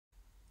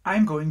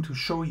I'm going to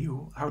show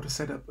you how to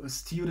set up a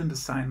student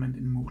assignment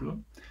in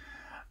Moodle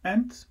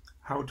and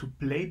how to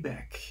play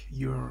back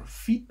your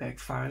feedback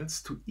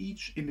files to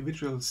each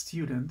individual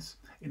student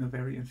in a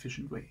very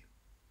efficient way.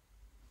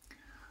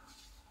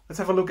 Let's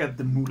have a look at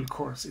the Moodle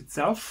course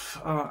itself.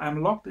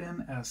 I'm logged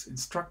in as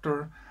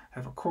instructor,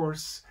 have a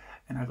course,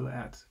 and I will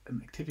add an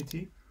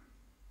activity,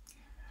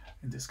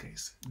 in this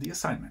case, the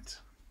assignment.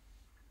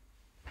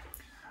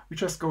 We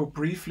just go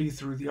briefly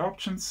through the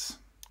options,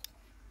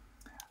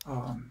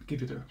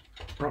 give it a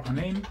proper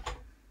name,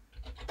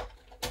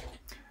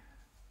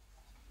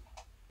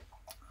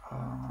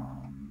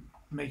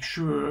 make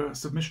sure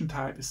submission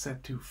type is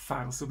set to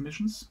file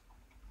submissions.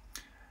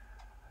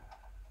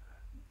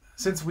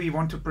 Since we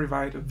want to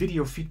provide a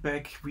video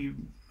feedback, we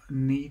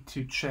need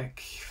to check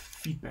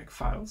feedback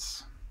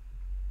files.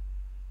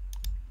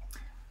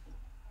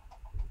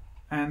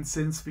 And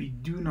since we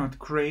do not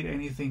grade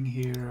anything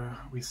here,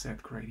 we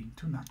set grading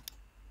to none.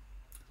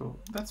 So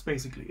that's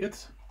basically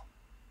it.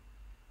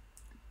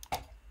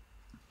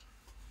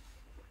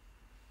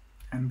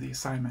 And the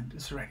assignment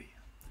is ready.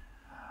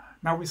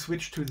 Now we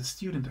switch to the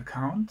student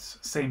account,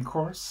 same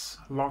course,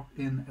 logged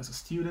in as a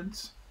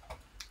student,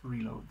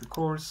 reload the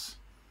course,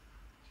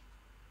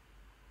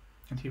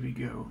 and here we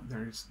go,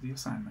 there is the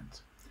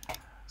assignment.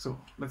 So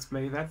let's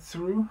play that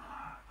through.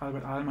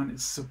 Albert Ahlmann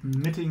is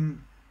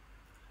submitting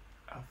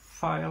a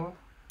file.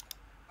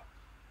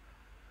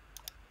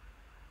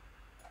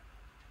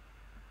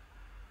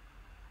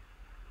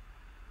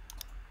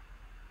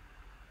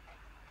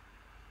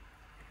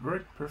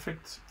 Worked,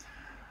 perfect.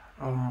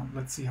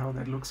 Let's see how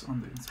that looks on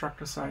the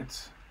instructor side.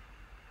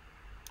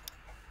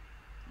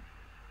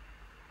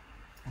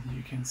 And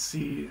you can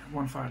see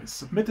one file is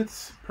submitted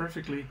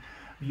perfectly.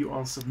 View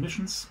all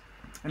submissions.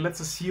 And let's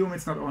assume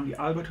it's not only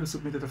Albert who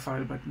submitted a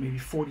file, but maybe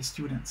 40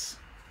 students.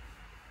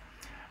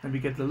 Then we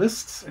get the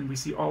lists and we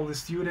see all the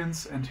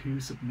students and who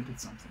submitted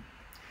something.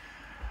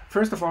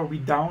 First of all, we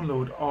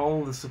download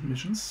all the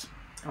submissions.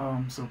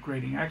 So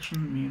grading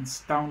action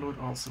means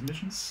download all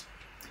submissions.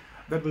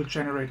 That will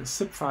generate a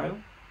zip file.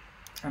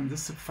 And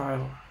this zip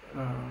file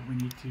we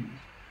need to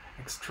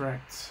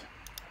extract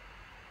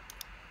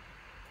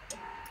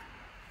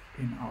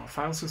in our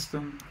file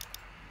system.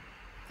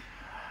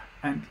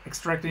 And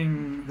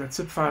extracting that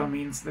zip file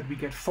means that we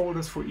get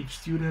folders for each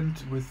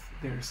student with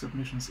their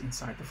submissions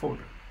inside the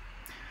folder.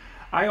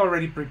 I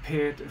already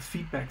prepared a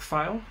feedback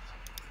file,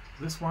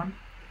 this one.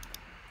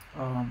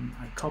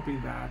 I copy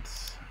that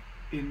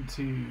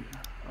into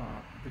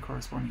the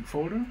corresponding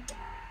folder.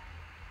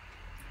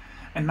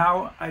 And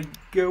now I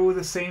go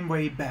the same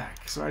way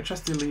back. So I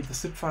just delete the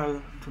zip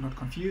file to not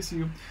confuse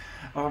you.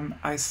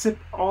 I zip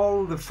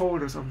all the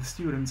folders of the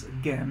students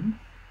again.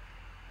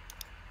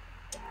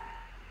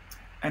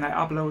 And I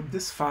upload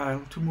this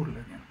file to Moodle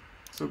again.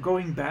 So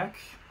going back,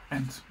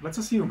 and let's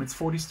assume it's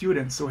 40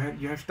 students, so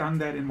you have done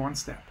that in one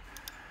step.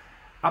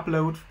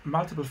 Upload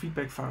multiple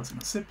feedback files in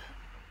a zip.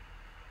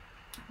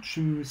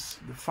 Choose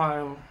the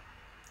file,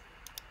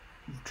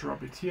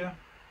 drop it here.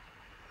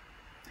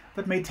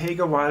 That may take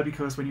a while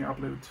because when you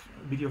upload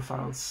video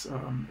files,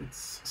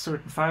 it's a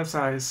certain file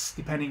size,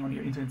 depending on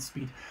your internet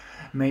speed,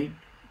 may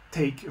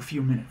take a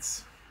few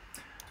minutes.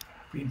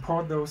 We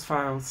import those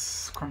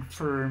files,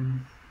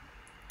 confirm,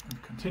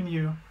 and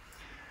continue.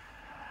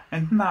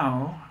 And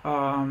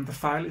now the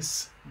file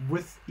is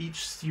with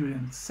each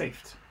student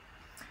saved.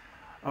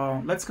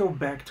 Let's go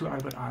back to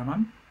Albert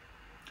Ahlmann.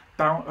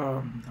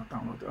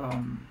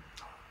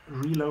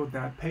 Reload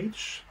that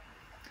page.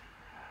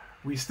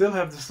 We still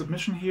have the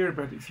submission here,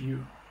 but if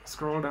you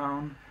scroll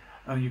down,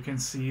 you can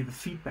see the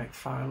feedback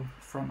file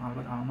from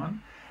Albert Ahlmann.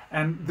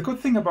 And the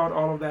good thing about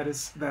all of that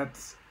is that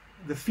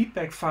the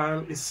feedback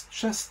file is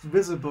just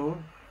visible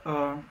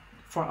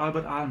for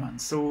Albert Ahlmann.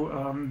 So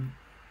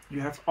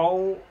you have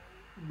all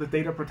the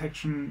data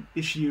protection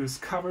issues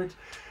covered.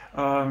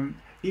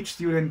 Each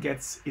student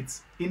gets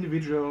its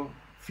individual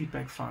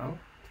feedback file,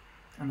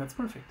 and that's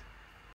perfect.